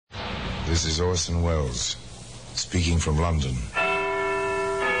This is Orson Welles, speaking from London.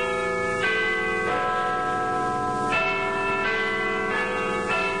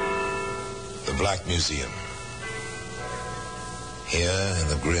 The Black Museum. Here, in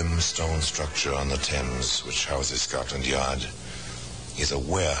the grim stone structure on the Thames, which houses Scotland Yard, is a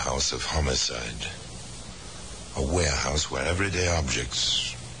warehouse of homicide. A warehouse where everyday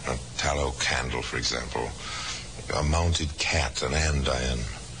objects, a tallow candle, for example, a mounted cat, an andiron,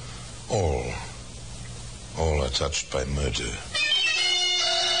 all are touched by murder.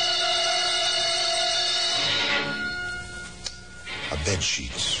 A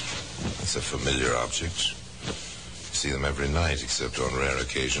bedsheet. That's a familiar object. You see them every night, except on rare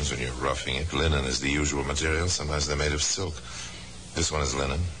occasions when you're roughing it. Linen is the usual material. Sometimes they're made of silk. This one is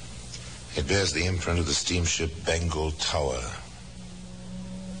linen. It bears the imprint of the steamship Bengal Tower.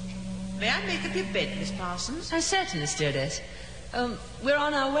 May I make up your bed, Miss Parsons? Oh, certainly, stewardess. We're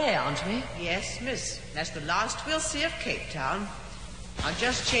on our way, aren't we? Yes, miss. That's the last we'll see of Cape Town. I'll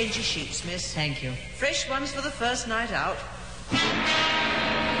just change your sheets, miss. Thank you. Fresh ones for the first night out.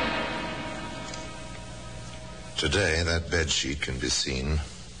 Today, that bedsheet can be seen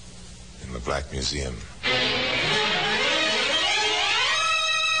in the Black Museum.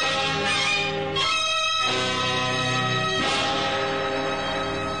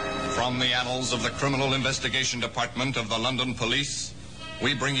 From the annals of the Criminal Investigation Department of the London Police,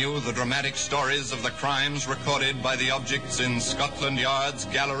 we bring you the dramatic stories of the crimes recorded by the objects in Scotland Yard's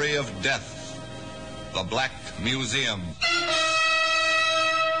Gallery of Death, the Black Museum.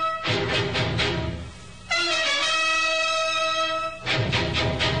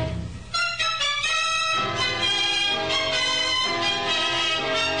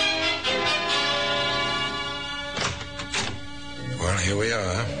 Well, here we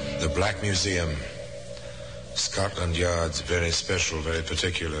are, the Black Museum. Scotland Yard's very special, very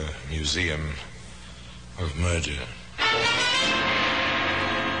particular museum of murder.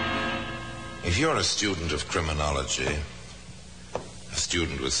 If you're a student of criminology, a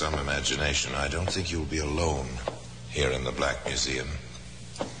student with some imagination, I don't think you'll be alone here in the Black Museum.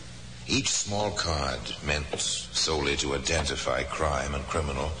 Each small card, meant solely to identify crime and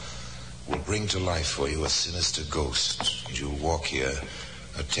criminal, will bring to life for you a sinister ghost, and you'll walk here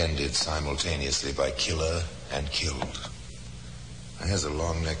attended simultaneously by killer and killed. Here's a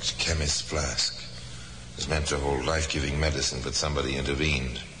long-necked chemist's flask. It was meant to hold life-giving medicine, but somebody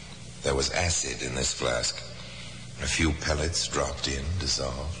intervened. There was acid in this flask. A few pellets dropped in,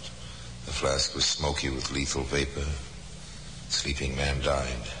 dissolved. The flask was smoky with lethal vapor. Sleeping man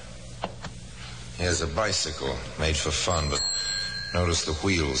died. Here's a bicycle made for fun, but notice the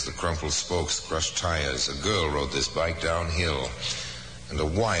wheels, the crumpled spokes, crushed tires. A girl rode this bike downhill, and a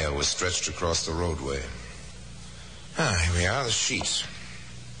wire was stretched across the roadway. Here we are, the sheet.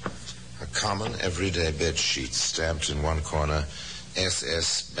 A common, everyday bed sheet stamped in one corner,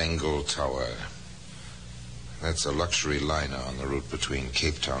 SS Bengal Tower. That's a luxury liner on the route between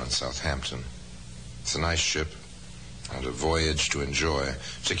Cape Town and Southampton. It's a nice ship and a voyage to enjoy,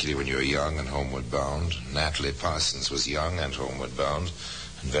 particularly when you're young and homeward bound. Natalie Parsons was young and homeward bound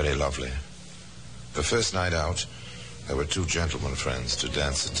and very lovely. The first night out, there were two gentlemen friends to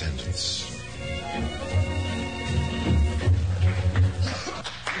dance attendance.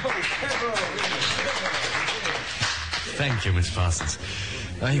 Thank you, Miss Parsons.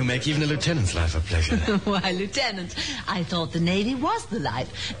 You make even a lieutenant's life a pleasure. Why, Lieutenant, I thought the Navy was the life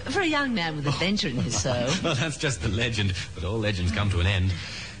for a young man with adventure in his soul. Well, that's just the legend, but all legends come to an end.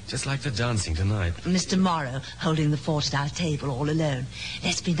 Just like the dancing tonight. Mr. Morrow holding the fort at our table all alone.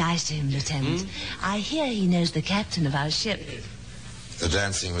 Let's be nice to him, Lieutenant. I hear he knows the captain of our ship. The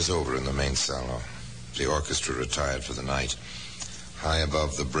dancing was over in the main salon. The orchestra retired for the night. High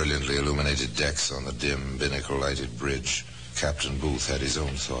above the brilliantly illuminated decks on the dim, binnacle-lighted bridge, Captain Booth had his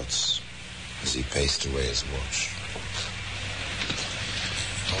own thoughts as he paced away his watch.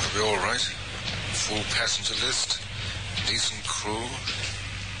 Ought to be all right. Full passenger list, decent crew,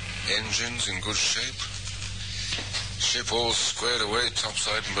 engines in good shape, ship all squared away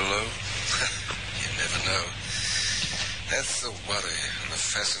topside and below. You never know. That's the worry and the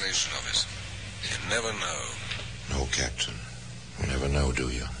fascination of it. You never know. No, Captain. You never know, do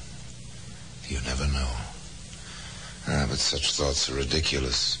you? You never know. But such thoughts are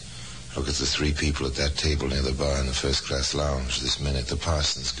ridiculous. Look at the three people at that table near the bar in the first-class lounge this minute. The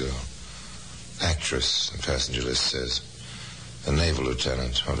Parsons girl. Actress, the passenger list says. The naval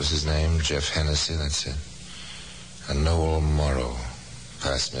lieutenant. What is his name? Jeff Hennessy, that's it. And Noel Morrow.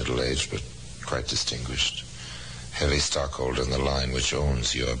 Past middle-aged, but quite distinguished. Heavy stockholder in the line which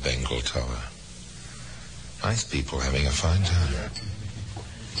owns your Bengal Tower. Nice people having a fine time.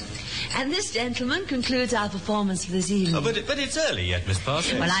 And this, gentleman, concludes our performance for this evening. Oh, but it's early yet, Miss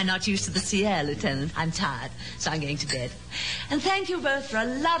Parsons. Well, I'm not used to the sea air, Lieutenant. I'm tired, so I'm going to bed. And thank you both for a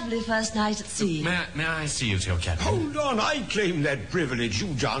lovely first night at sea. May I see you to your cabin? Hold on, I claim that privilege.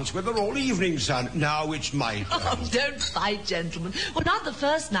 You dance with her all evening, son. Now it's my turn. Oh, don't fight, gentlemen. Well, not the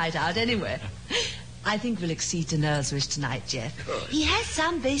first night out, anyway. I think we'll accede to Noel's wish tonight, Jeff. He has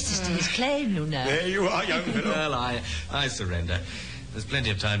some basis to his claim, you know. There you are, young fellow. Well, I surrender. There's plenty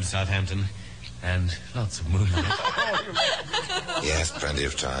of time to Southampton, and lots of moonlight. Yes, plenty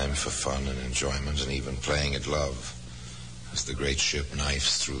of time for fun and enjoyment and even playing at love as the great ship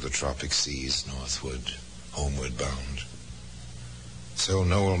knifes through the tropic seas northward, homeward bound. So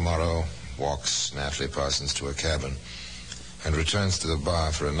Noel Morrow walks Natalie Parsons to her cabin and returns to the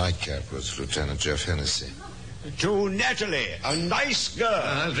bar for a nightcap with Lieutenant Jeff Hennessy. To Natalie, a nice girl.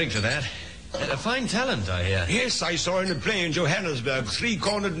 I'll drink to that. A fine talent, I hear. Yes, I saw her in a play in Johannesburg,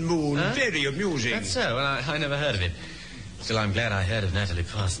 Three-Cornered Moon. Huh? Very amusing. That's so. Well, I never heard of it. Still, I'm glad I heard of Natalie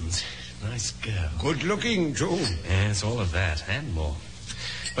Parsons. Nice girl. Good looking, too. Yes, all of that, and more.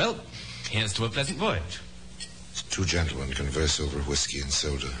 Well, here's to a pleasant voyage. Two gentlemen converse over whiskey and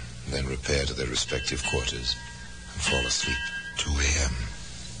soda, then repair to their respective quarters and fall asleep. 2 a.m.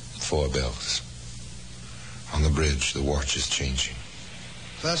 4 bells. On the bridge, the watch is changing.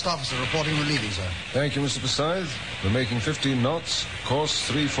 First officer reporting relieving, sir. Thank you, Mr. Forsyth. We're making 15 knots, course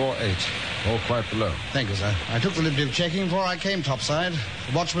 348. All quite below. Thank you, sir. I took the liberty of checking before I came topside.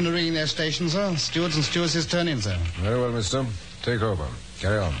 The watchmen are ringing their stations, sir. Stewards and stewardesses turn in, sir. Very well, mister. Take over.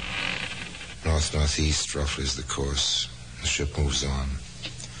 Carry on. North-northeast, roughly, is the course. The ship moves on.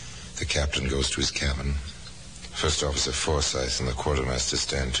 The captain goes to his cabin. First Officer Forsyth and the quartermaster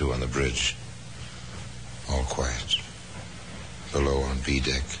stand to on the bridge. All quiet. Below on B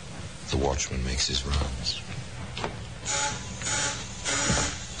deck, the watchman makes his rounds.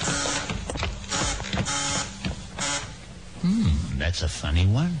 That's a funny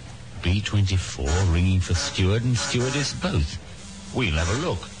one. B-24 ringing for steward and stewardess both. We'll have a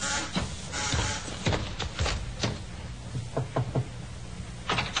look.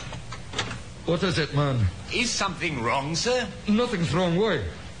 What is it, man? Is something wrong, sir? Nothing's wrong, why?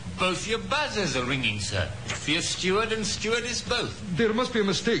 Both your buzzers are ringing, sir. For your steward and stewardess both. There must be a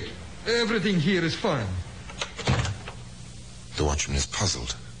mistake. Everything here is fine. The watchman is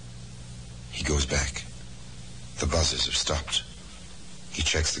puzzled. He goes back. The buzzers have stopped. He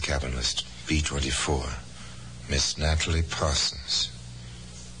checks the cabin list. B-24. Miss Natalie Parsons.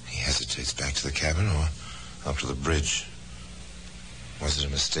 He hesitates. Back to the cabin or up to the bridge? Was it a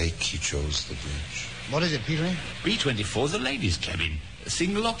mistake he chose the bridge? What is it, Peter? B-24's a ladies' cabin.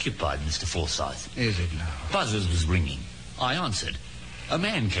 Single occupied, Mr. Forsyth. Is it now? Buzzers was ringing. I answered. A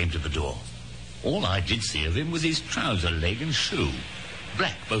man came to the door. All I did see of him was his trouser leg and shoe.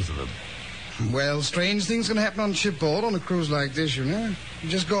 Black, both of them. Well, strange things can happen on shipboard on a cruise like this, you know. You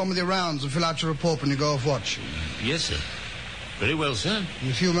just go on with your rounds and fill out your report when you go off watch. Yes, sir. Very well, sir. In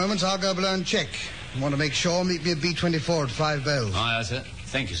a few moments, I'll go below and check. You want to make sure, meet me at B-24 at 5 bells. Aye, sir.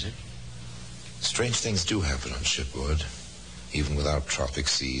 Thank you, sir. Strange things do happen on shipboard. Even without tropic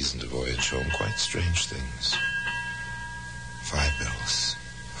seas and a voyage home, quite strange things. 5 bells.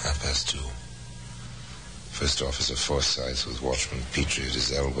 2:30. First Officer Forsyth with Watchman Petrie at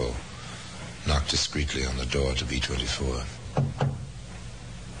his elbow knocked discreetly on the door to B-24.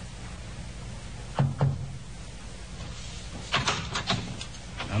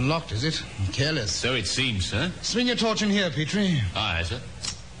 Unlocked, is it? Careless. So it seems, sir. Swing your torch in here, Petrie. Aye, sir.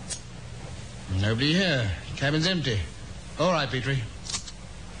 Nobody here. Cabin's empty. All right, Petrie.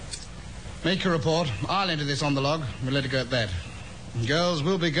 Make your report. I'll enter this on the log. We'll let it go at that. Girls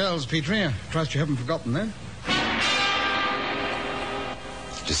will be girls, Petrie. I trust you haven't forgotten them.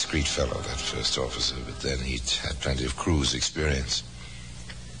 Discreet fellow, that first officer, but then he'd had plenty of cruise experience.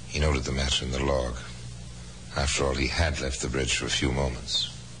 He noted the matter in the log. After all, he had left the bridge for a few moments.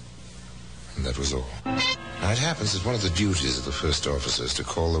 And that was all. Now, it happens that one of the duties of the first officer is to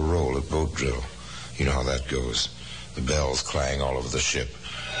call the roll at boat drill. You know how that goes. The bells clang all over the ship.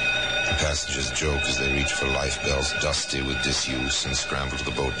 The passengers joke as they reach for life bells dusty with disuse and scramble to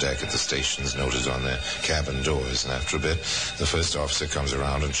the boat deck at the stations noted on their cabin doors. And after a bit, the first officer comes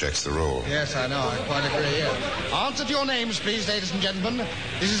around and checks the roll. Yes, I know. I quite agree. Yeah. Answer to your names, please, ladies and gentlemen.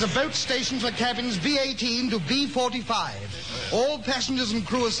 This is a boat station for cabins B-18 to B-45. All passengers and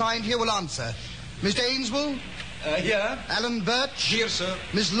crew assigned here will answer. Mr. Ainsworth? Here. Alan Birch? Here, sir.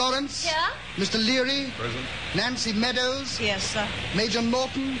 Miss Lawrence? Here. Mr. Leary? Present. Nancy Meadows? Yes, sir. Major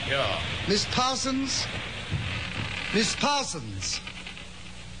Norton? Yeah. Miss Parsons? Miss Parsons?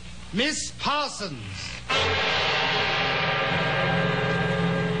 Miss Parsons!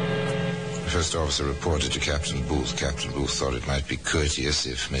 first officer reported to Captain Booth. Captain Booth thought it might be courteous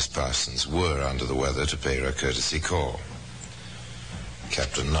if Miss Parsons were under the weather to pay her a courtesy call.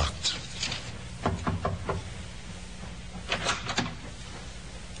 Captain knocked.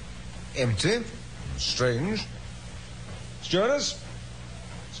 Empty. Strange. Stewardess?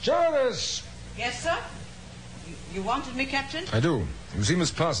 Stewardess! Yes, sir? You wanted me, Captain? I do. You see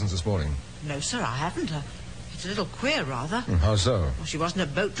Miss Parsons this morning? No, sir, I haven't. It's a little queer, rather. How so? Well, she wasn't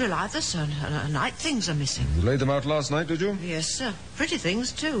at boat drill either, sir, and night things are missing. You laid them out last night, did you? Yes, sir. Pretty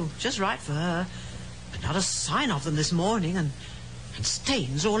things, too. Just right for her. But not a sign of them this morning, and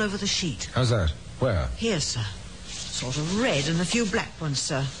stains all over the sheet. How's that? Where? Here, sir. Sort of red and a few black ones,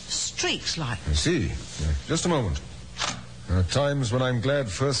 sir. Streaks like. I see. Just a moment. There are times when I'm glad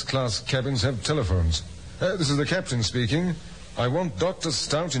first-class cabins have telephones. This is the captain speaking. I want Dr.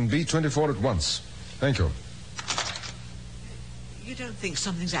 Stout in B-24 at once. Thank you. You don't think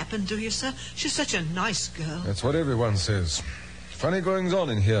something's happened, do you, sir? She's such a nice girl. That's what everyone says. Funny goings-on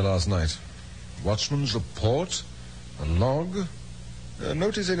in here last night. Watchman's report, a log.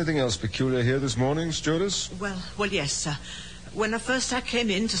 Notice anything else peculiar here this morning, stewardess? Well, yes, sir. When I came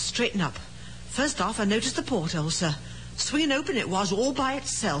in to straighten up. First off, I noticed the porthole, sir. Swinging open it was all by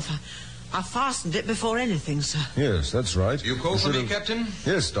itself. I fastened it before anything, sir. Yes, that's right. You call for me, Captain?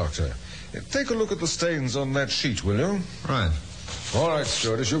 Yes, Doctor. Take a look at the stains on that sheet, will you? Right. All right,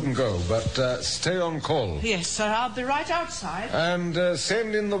 stewardess, you can go, but stay on call. Yes, sir, I'll be right outside. And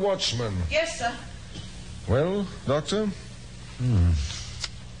send in the watchman. Yes, sir. Well, Doctor?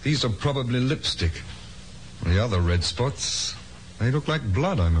 These are probably lipstick. The other red spots, they look like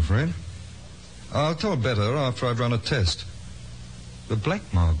blood, I'm afraid. I'll tell better after I've run a test. The black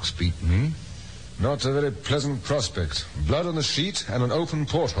marks beat me. Not a very pleasant prospect. Blood on the sheet and an open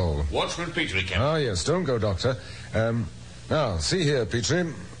porthole. Watchman Petrie, Captain. Ah, yes, don't go, Doctor. Now, see here,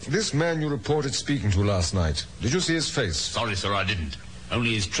 Petrie. This man you reported speaking to last night. Did you see his face? Sorry, sir, I didn't.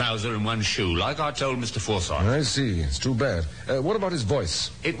 Only his trouser and one shoe, like I told Mr. Forsyth. I see. It's too bad. What about his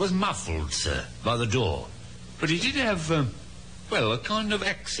voice? It was muffled, sir, by the door. But he did have, a kind of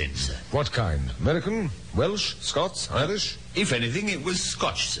accent, sir. What kind? American? Welsh? Scots? Irish? If anything, it was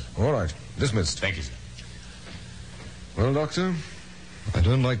Scotch, sir. All right. Dismissed. Thank you, sir. Well, Doctor? I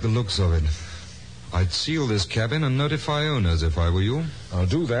don't like the looks of it. I'd seal this cabin and notify owners if I were you. I'll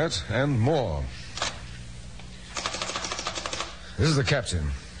do that and more. This is the captain.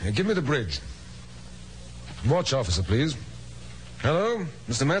 Give me the bridge. Watch officer, please. Hello,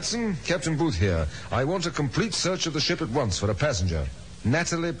 Mr. Matson, Captain Booth here. I want a complete search of the ship at once for a passenger.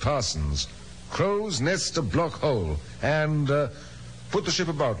 Natalie Parsons. Crow's Nest a block hole. And, put the ship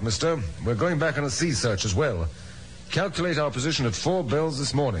about, mister. We're going back on a sea search as well. Calculate our position at 4 bells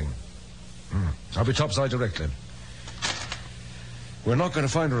this morning. I'll be topside directly. We're not going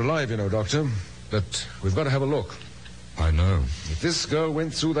to find her alive, you know, Doctor. But we've got to have a look. I know. If this girl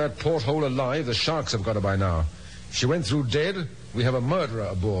went through that porthole alive, the sharks have got her by now. If she went through dead, we have a murderer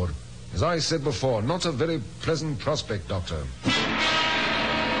aboard. As I said before, not a very pleasant prospect, Doctor. No,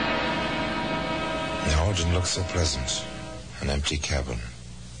 it didn't look so pleasant. An empty cabin,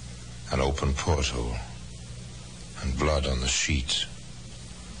 an open porthole, and blood on the sheet.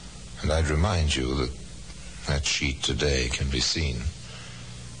 And I'd remind you that that sheet today can be seen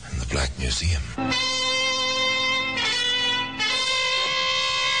in the Black Museum.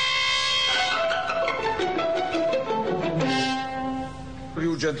 Do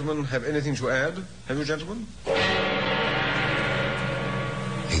you gentlemen have anything to add? Have you, gentlemen?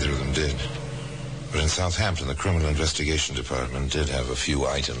 Neither of them did. But in Southampton, the Criminal Investigation Department did have a few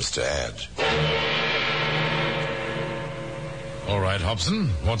items to add. All right, Hobson.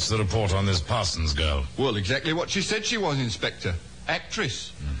 What's the report on this Parsons girl? Well, exactly what she said she was, Inspector.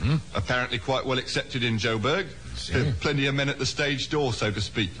 Actress. Mm-hmm. Apparently quite well accepted in Joburg. Plenty of men at the stage door, so to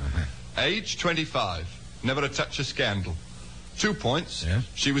speak. Age, 25. Never a touch of scandal. 2 points. Yeah?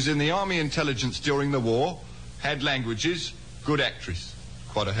 She was in the Army Intelligence during the war. Had languages. Good actress.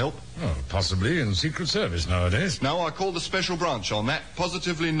 Quite a help. Oh, possibly in Secret Service nowadays. No, I called the special branch on that.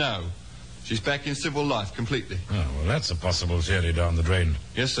 Positively no. She's back in civil life completely. Oh, well, that's a possible theory down the drain.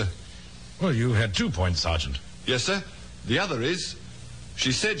 Yes, sir. Well, you had 2 points, Sergeant. Yes, sir. The other is,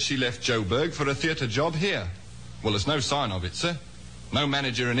 she said she left Joburg for a theatre job here. Well, there's no sign of it, sir. No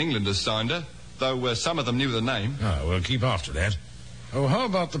manager in England has signed her, though some of them knew the name. Oh, we'll keep after that. Oh, how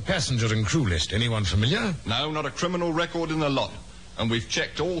about the passenger and crew list? Anyone familiar? No, not a criminal record in the lot. And we've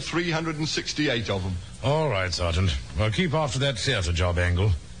checked all 368 of them. All right, Sergeant. Well, keep after that theatre job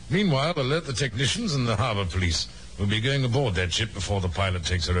angle. Meanwhile, alert the technicians and the harbour police. We'll be going aboard that ship before the pilot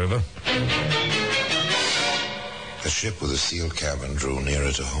takes her over. The ship with a sealed cabin drew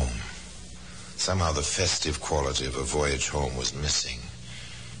nearer to home. Somehow the festive quality of a voyage home was missing.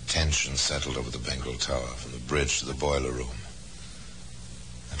 Tension settled over the Bengal Tower, from the bridge to the boiler room.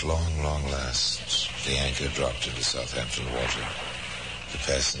 At long, long last, the anchor dropped into Southampton water. The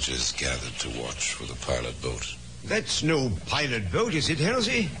passengers gathered to watch for the pilot boat. That's no pilot boat, is it,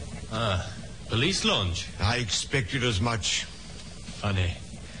 Halsey? Police launch. I expected as much. Funny.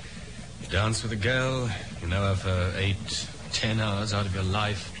 You dance with a girl, you know her for 8-10 hours out of your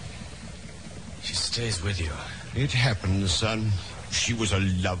life. She stays with you. It happens, son. She was a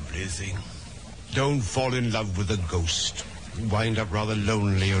lovely thing. Don't fall in love with a ghost. You wind up rather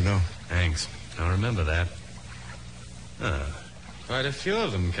lonely, you know. Thanks. I'll remember that. Quite a few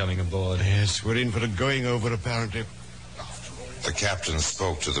of them coming aboard. Yes, we're in for a going over, apparently. The captain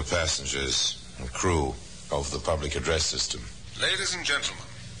spoke to the passengers and crew over the public address system. Ladies and gentlemen,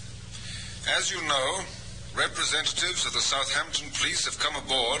 as you know, representatives of the Southampton police have come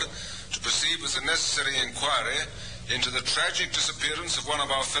aboard to proceed with the necessary inquiry into the tragic disappearance of one of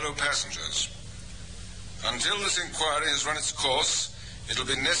our fellow passengers. Until this inquiry has run its course, it will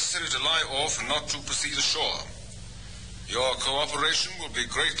be necessary to lie off and not to proceed ashore. Your cooperation will be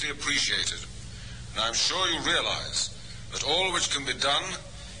greatly appreciated, and I'm sure you realize that all which can be done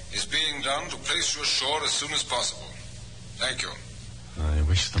is being done to place you ashore as soon as possible. Thank you. I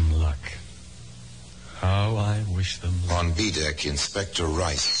wish them luck. How I wish them luck. On B-deck, Inspector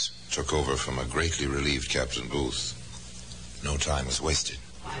Rice took over from a greatly relieved Captain Booth. No time was wasted.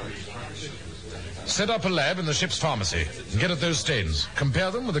 Set up a lab in the ship's pharmacy and get at those stains.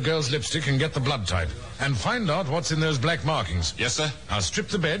 Compare them with the girl's lipstick and get the blood type. And find out what's in those black markings. Yes, sir. Now strip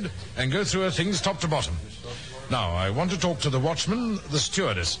the bed and go through her things top to bottom. Now, I want to talk to the watchman, the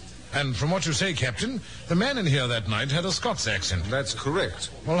stewardess. And from what you say, Captain, the man in here that night had a Scots accent. That's correct.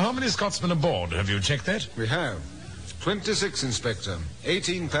 Well, how many Scotsmen aboard? Have you checked that? We have. 26, Inspector.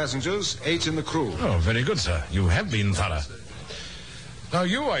 18 passengers, 8 in the crew. Oh, very good, sir. You have been thorough. Now,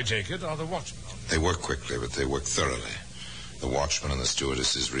 you, I take it, are the watchmen. They worked quickly, but they worked thoroughly. The watchman and the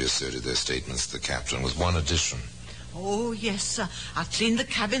stewardesses reasserted their statements to the captain with one addition. Oh, yes, sir. I cleaned the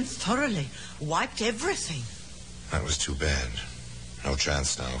cabin thoroughly. Wiped everything. That was too bad. No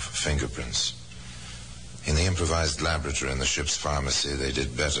chance now for fingerprints. In the improvised laboratory in the ship's pharmacy, they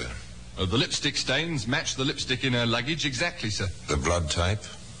did better. The lipstick stains match the lipstick in her luggage exactly, sir. The blood type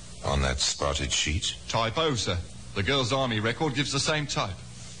on that spotted sheet? Type O, sir. The girl's army record gives the same type.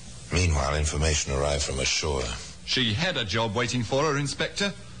 Meanwhile, information arrived from ashore. She had a job waiting for her,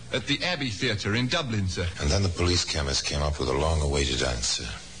 Inspector, at the Abbey Theatre in Dublin, sir. And then the police chemist came up with a long-awaited answer.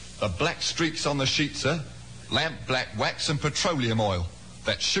 The black streaks on the sheet, sir. Lamp black wax and petroleum oil.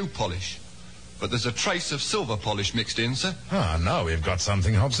 That's shoe polish. But there's a trace of silver polish mixed in, sir. Ah, now we've got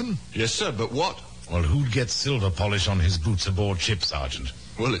something, Hobson. Yes, sir, but what? Well, who'd get silver polish on his boots aboard ship, Sergeant?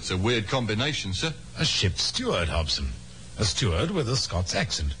 Well, it's a weird combination, sir. A ship steward, Hobson. A steward with a Scots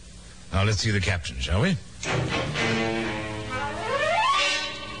accent. Now, let's see the captain, shall we?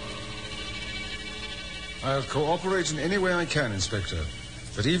 I'll cooperate in any way I can, Inspector.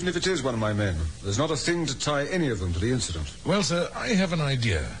 But even if it is one of my men, there's not a thing to tie any of them to the incident. Well, sir, I have an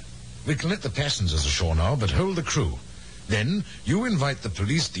idea. We can let the passengers ashore now, but hold the crew. Then you invite the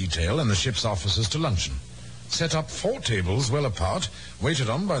police detail and the ship's officers to luncheon. Set up 4 tables well apart, waited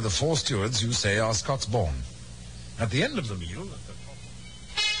on by the 4 stewards you say are Scots-born. At the end of the meal...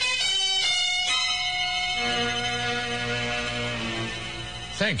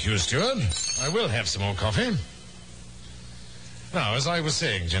 Thank you, steward. I will have some more coffee. Now, as I was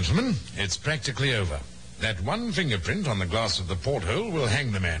saying, gentlemen, it's practically over. That one fingerprint on the glass of the porthole will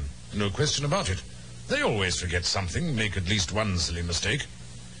hang the man. No question about it. They always forget something, make at least one silly mistake.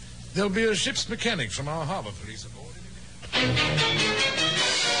 There'll be a ship's mechanic from our harbour police aboard in a minute.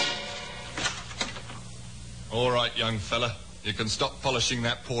 All right, young fella. You can stop polishing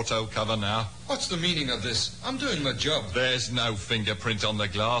that porthole cover now. What's the meaning of this? I'm doing my job. There's no fingerprint on the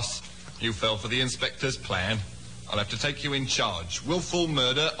glass. You fell for the inspector's plan. I'll have to take you in charge. Willful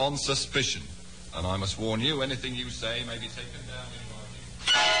murder on suspicion. And I must warn you, anything you say may be taken down in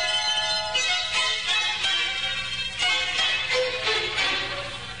writing.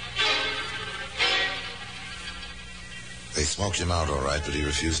 They smoked him out all right, but he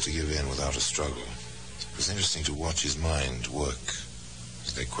refused to give in without a struggle. It was interesting to watch his mind work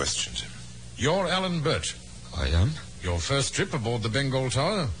as they questioned him. You're Alan Burt. I am. Your first trip aboard the Bengal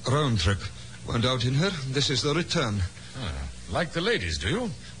Tower? Round trip. Went out in her. This is the return. Ah, like the ladies, do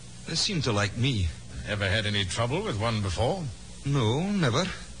you? They seem to like me. Ever had any trouble with one before? No, never.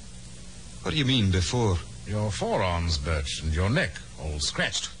 What do you mean, before? Your forearms, Burt, and your neck, all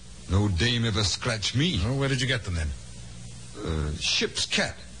scratched. No dame ever scratched me. Oh, where did you get them, then? Ship's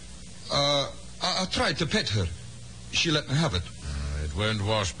cat. I tried to pet her. She let me have it. It won't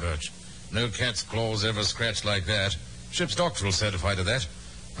wash, Birch. No cat's claws ever scratched like that. Ship's doctor will certify to that.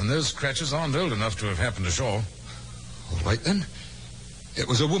 And those scratches aren't old enough to have happened ashore. All right, then. It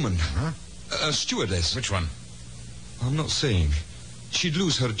was a woman. Huh? A stewardess. Which one? I'm not saying. She'd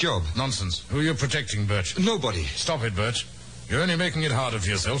lose her job. Nonsense. Who are you protecting, Birch? Nobody. Stop it, Birch. You're only making it harder for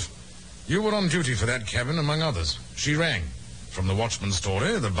yourself. You were on duty for that cabin, among others. She rang. From the watchman's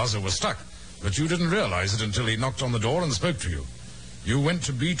story, the buzzer was stuck. But you didn't realize it until he knocked on the door and spoke to you. You went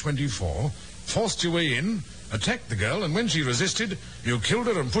to B-24, forced your way in, attacked the girl, and when she resisted, you killed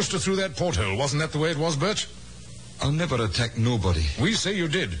her and pushed her through that porthole. Wasn't that the way it was, Birch? I'll never attack nobody. We say you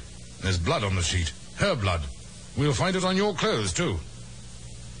did. There's blood on the sheet. Her blood. We'll find it on your clothes, too.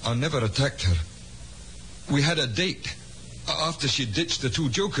 I never attacked her. We had a date. After she ditched the two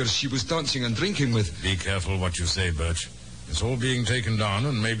jokers she was dancing and drinking with. Be careful what you say, Birch. It's all being taken down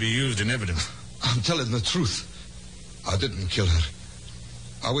and may be used in evidence. I'm telling the truth. I didn't kill her.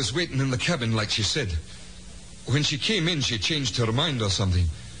 I was waiting in the cabin like she said. When she came in, she changed her mind or something.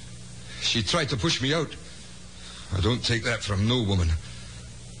 She tried to push me out. I don't take that from no woman.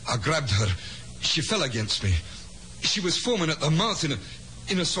 I grabbed her. She fell against me. She was foaming at the mouth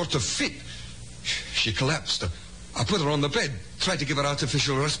in a sort of fit. She collapsed. I put her on the bed, tried to give her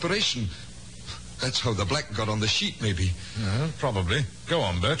artificial respiration. That's how the black got on the sheet, maybe. Probably. Go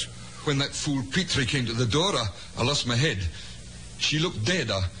on, Birch. When that fool Petrie came to the door, I lost my head. She looked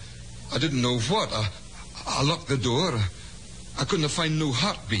dead. I didn't know what. I locked the door. I couldn't find no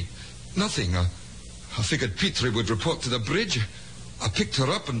heartbeat. Nothing. I figured Petrie would report to the bridge. I picked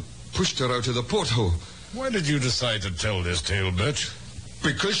her up and pushed her out of the porthole. Why did you decide to tell this tale, Birch?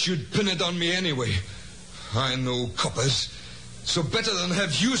 Because you'd pin it on me anyway. I know coppers. So better than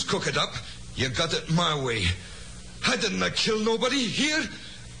have yous cook it up, you got it my way. I didn't kill nobody here.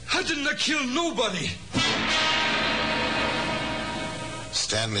 I didn't kill nobody.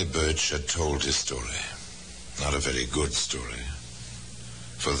 Stanley Birch had told his story. Not a very good story.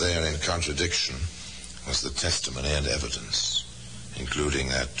 For there, in contradiction, was the testimony and evidence, including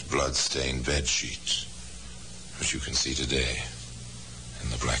that blood-stained bedsheet, which you can see today in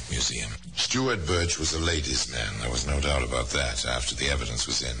the Black Museum. Stuart Birch was a ladies' man. There was no doubt about that after the evidence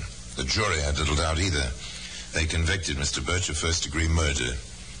was in. The jury had little doubt either. They convicted Mr. Birch of first-degree murder,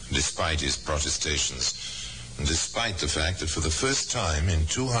 despite his protestations, and despite the fact that for the first time in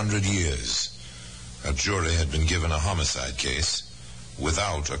 200 years, a jury had been given a homicide case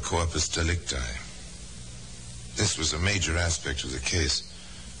without a corpus delicti. This was a major aspect of the case,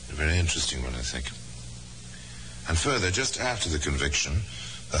 a very interesting one, I think. And further, just after the conviction,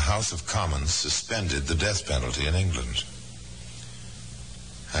 the House of Commons suspended the death penalty in England.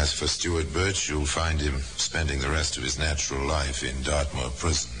 As for Stuart Birch, you'll find him spending the rest of his natural life in Dartmoor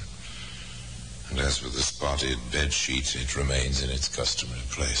prison. And as for the spotted bedsheet, it remains in its customary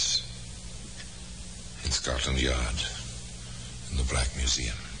place, in Scotland Yard, in the Black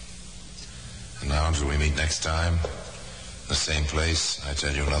Museum. And now, until we meet next time, the same place, I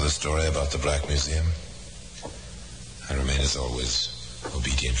tell you another story about the Black Museum. I remain, as always,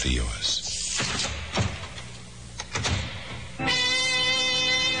 obediently yours.